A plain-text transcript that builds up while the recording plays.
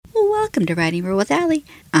Welcome to Writing Rule with Allie.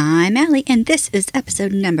 I'm Allie, and this is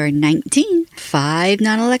episode number 19, 5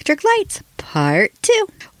 Non-Electric Lights, Part 2.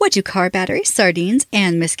 What do car batteries, sardines,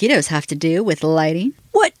 and mosquitoes have to do with lighting?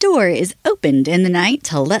 What door is opened in the night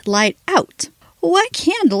to let light out? What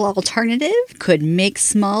candle alternative could make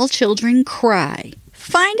small children cry?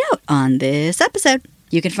 Find out on this episode.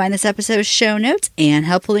 You can find this episode's show notes and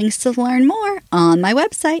helpful links to learn more on my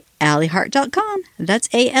website, AllieHart.com. That's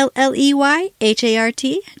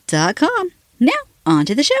ALLEYHART.com. Now, on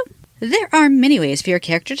to the show. There are many ways for your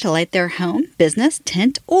character to light their home, business,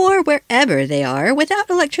 tent, or wherever they are without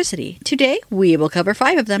electricity. Today, we will cover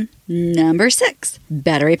 5 of them. Number 6,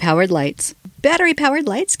 battery-powered lights. Battery-powered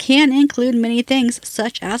lights can include many things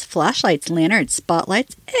such as flashlights, lanterns,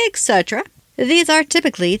 spotlights, etc. These are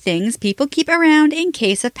typically things people keep around in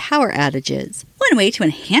case of power outages. One way to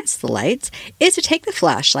enhance the lights is to take the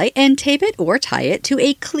flashlight and tape it or tie it to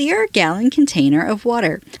a clear gallon container of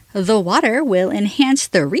water. The water will enhance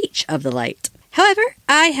the reach of the light. However,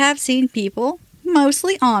 I have seen people,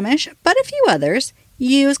 mostly Amish, but a few others,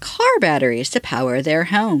 use car batteries to power their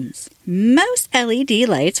homes. Most LED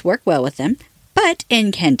lights work well with them, but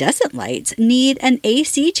incandescent lights need an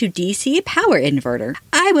AC to DC power inverter.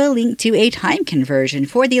 I will link to a time conversion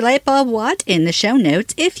for the light bulb watt in the show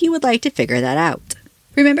notes if you would like to figure that out.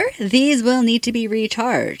 Remember, these will need to be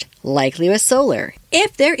recharged, likely with solar.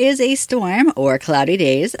 If there is a storm or cloudy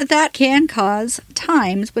days, that can cause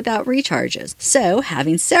times without recharges. So,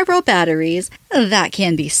 having several batteries that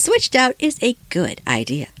can be switched out is a good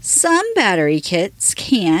idea. Some battery kits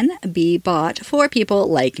can be bought for people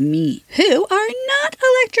like me, who are not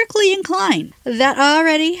electrically inclined, that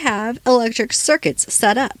already have electric circuits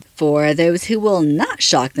set up. For those who will not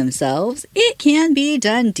shock themselves, it can be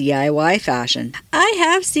done DIY fashion. I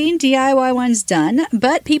have seen DIY ones done,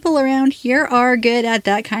 but people around here are good at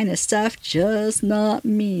that kind of stuff, just not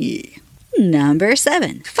me. Number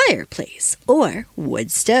 7, fireplace or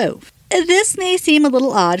wood stove. This may seem a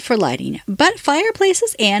little odd for lighting, but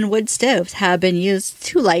fireplaces and wood stoves have been used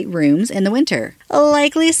to light rooms in the winter,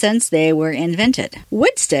 likely since they were invented.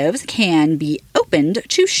 Wood stoves can be opened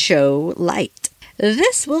to show light.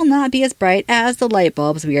 This will not be as bright as the light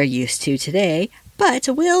bulbs we are used to today, but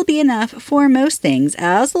will be enough for most things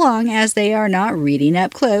as long as they are not reading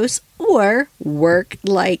up close or work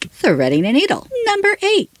like threading a needle. Number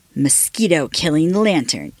 8, mosquito-killing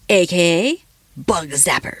lantern, aka bug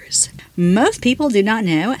zappers. Most people do not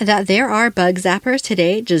know that there are bug zappers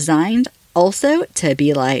today designed also to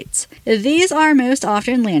be lights. These are most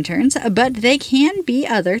often lanterns, but they can be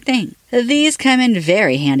other things. These come in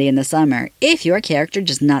very handy in the summer. If your character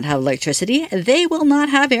does not have electricity, they will not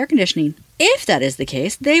have air conditioning. If that is the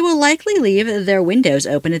case, they will likely leave their windows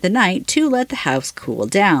open at the night to let the house cool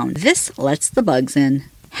down. This lets the bugs in.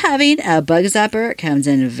 Having a bug zapper comes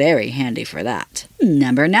in very handy for that.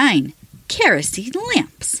 Number 9, kerosene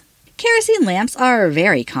lamps. Kerosene lamps are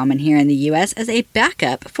very common here in the U.S. as a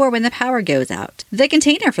backup for when the power goes out. The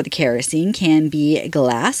container for the kerosene can be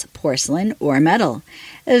glass, porcelain, or metal.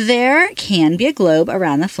 There can be a globe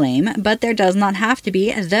around the flame, but there does not have to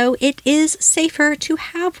be, though it is safer to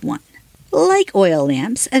have one. Like oil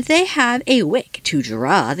lamps, they have a wick to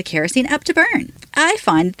draw the kerosene up to burn. I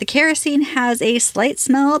find that the kerosene has a slight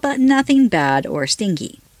smell, but nothing bad or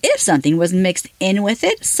stinky. If something was mixed in with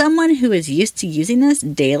it, someone who is used to using this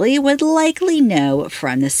daily would likely know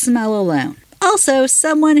from the smell alone. Also,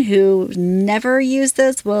 someone who never used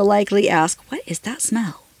this will likely ask, what is that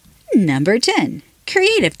smell? Number 10,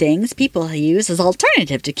 creative things people use as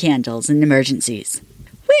alternative to candles in emergencies.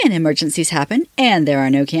 When emergencies happen and there are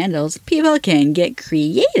no candles, people can get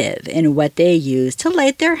creative in what they use to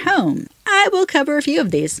light their home. I will cover a few of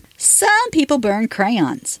these. Some people burn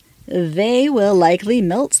crayons. They will likely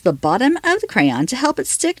melt the bottom of the crayon to help it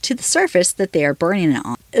stick to the surface that they are burning it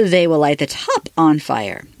on. They will light the top on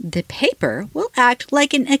fire. The paper will act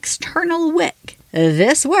like an external wick.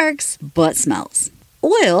 This works, but smells.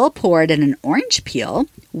 Oil poured in an orange peel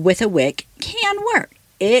with a wick can work.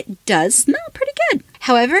 It does smell pretty good.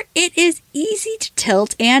 However, it is easy to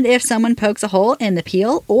tilt, and if someone pokes a hole in the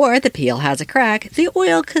peel or the peel has a crack, the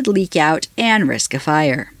oil could leak out and risk a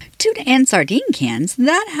fire. Tuna and sardine cans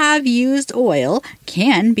that have used oil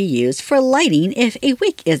can be used for lighting if a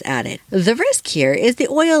wick is added. The risk here is the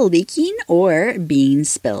oil leaking or being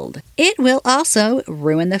spilled. It will also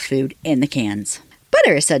ruin the food in the cans.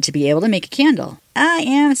 Butter is said to be able to make a candle. I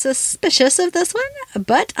am suspicious of this one,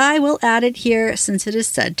 but I will add it here since it is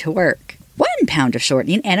said to work. 1 pound of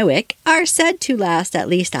shortening and a wick are said to last at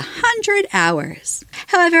least 100 hours.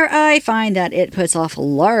 However, I find that it puts off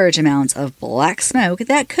large amounts of black smoke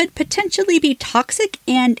that could potentially be toxic,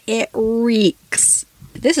 and it reeks.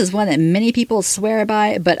 This is one that many people swear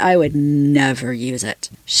by, but I would never use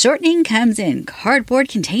it. Shortening comes in cardboard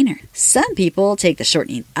container. Some people take the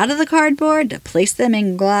shortening out of the cardboard to place them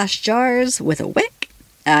in glass jars with a wick.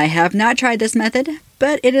 I have not tried this method,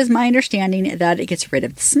 but it is my understanding that it gets rid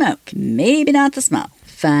of the smoke, maybe not the smell.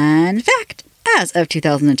 Fun fact! As of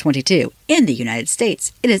 2022, in the United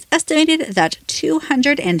States, it is estimated that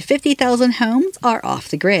 250,000 homes are off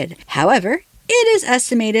the grid. However, it is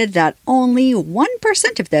estimated that only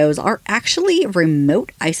 1% of those are actually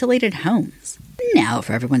remote isolated homes. Now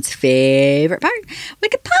for everyone's favorite part,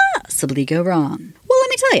 what could possibly go wrong? Well, let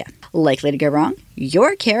me tell you. Likely to go wrong,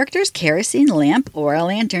 your character's kerosene lamp or a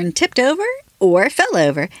lantern tipped over or fell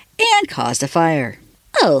over and caused a fire.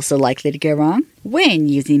 Also likely to go wrong, when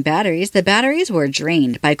using batteries, the batteries were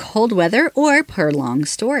drained by cold weather or prolonged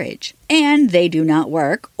storage, and they do not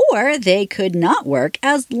work, or they could not work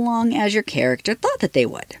as long as your character thought that they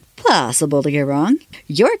would. Possible to go wrong,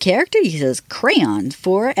 your character uses crayons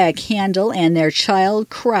for a candle and their child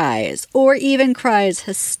cries, or even cries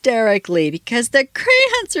hysterically because the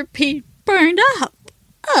crayons are being burned up.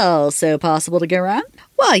 Also possible to go wrong,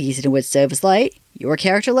 while using a wood stove as light, your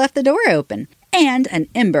character left the door open, and an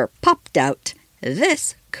ember popped out.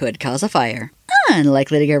 This could cause a fire.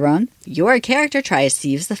 Unlikely to go wrong, your character tries to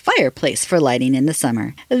use the fireplace for lighting in the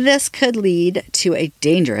summer. This could lead to a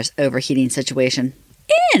dangerous overheating situation.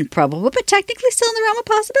 Improbable, but technically still in the realm of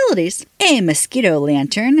possibilities. A mosquito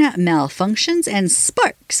lantern malfunctions and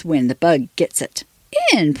sparks when the bug gets it.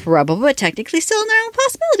 Improbable, but technically still in the realm of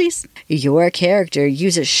possibilities. Your character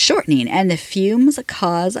uses shortening and the fumes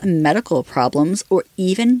cause medical problems or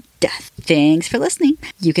even death. Thanks for listening.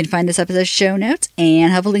 You can find this episode's show notes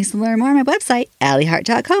and have links to learn more on my website,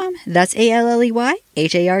 AlleyHart.com. That's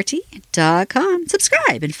ALLEYHART.com.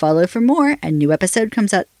 Subscribe and follow for more. A new episode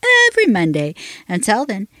comes out every Monday. Until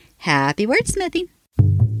then, happy wordsmithing.